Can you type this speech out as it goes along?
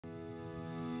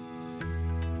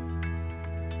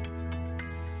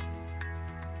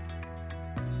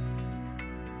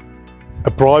A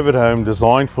private home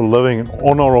designed for living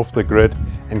on or off the grid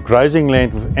and grazing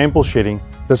land with ample shedding,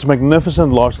 this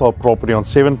magnificent lifestyle property on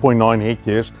 7.9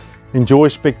 hectares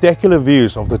enjoys spectacular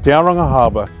views of the Tauranga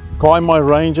harbour, Kaimai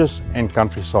Ranges and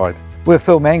countryside. We're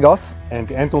Phil Mangos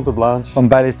And Anton de Blanche from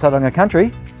Bailey's Tauranga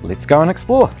Country. Let's go and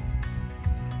explore.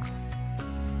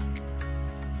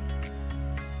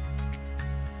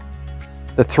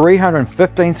 The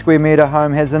 315 square metre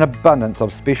home has an abundance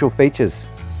of special features.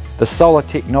 The solar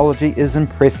technology is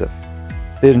impressive.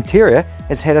 The interior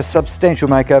has had a substantial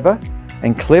makeover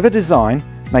and clever design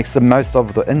makes the most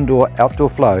of the indoor-outdoor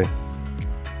flow.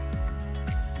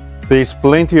 There's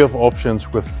plenty of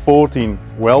options with 14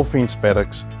 well-fenced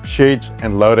paddocks, sheds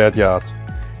and load-out yards.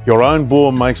 Your own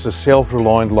bore makes the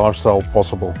self-reliant lifestyle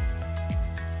possible.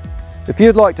 If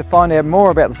you'd like to find out more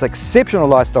about this exceptional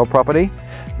lifestyle property,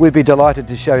 we'd be delighted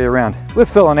to show you around. We're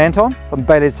Phil and Anton from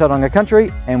Bailey's Tauranga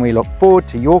Country and we look forward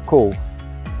to your call.